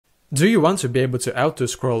Do you want to be able to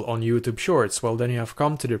auto-scroll on YouTube Shorts? Well, then you have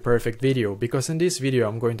come to the perfect video, because in this video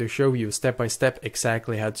I'm going to show you step by step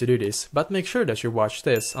exactly how to do this, but make sure that you watch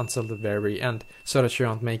this until the very end, so that you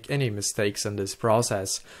don't make any mistakes in this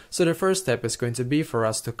process. So the first step is going to be for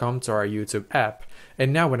us to come to our YouTube app,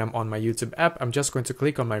 and now when I'm on my YouTube app, I'm just going to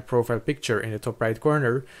click on my profile picture in the top right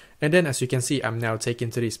corner, and then as you can see, I'm now taken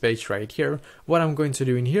to this page right here. What I'm going to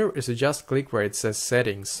do in here is to just click where it says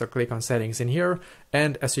settings, so click on settings in here,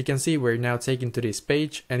 and as you can see, we're now taken to this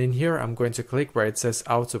page, and in here I'm going to click where it says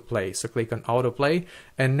autoplay, so click on autoplay,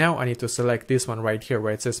 and now I need to select this one right here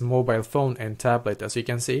where it says mobile phone and tablet, as you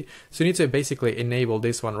can see. So you need to basically enable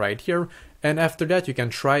this one right here, and after that you can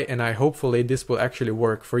try, and hopefully this will actually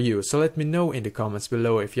work for you. So let me know in the comments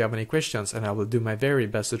below if you have any questions, and I will do my very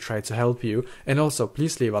best to try to help you. And also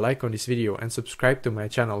please leave a like on this video and subscribe to my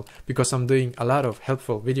channel, because I'm doing a lot of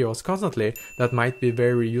helpful videos constantly that might be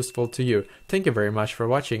very useful to you. Thank you very much for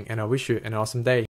watching, and I wish you an awesome day.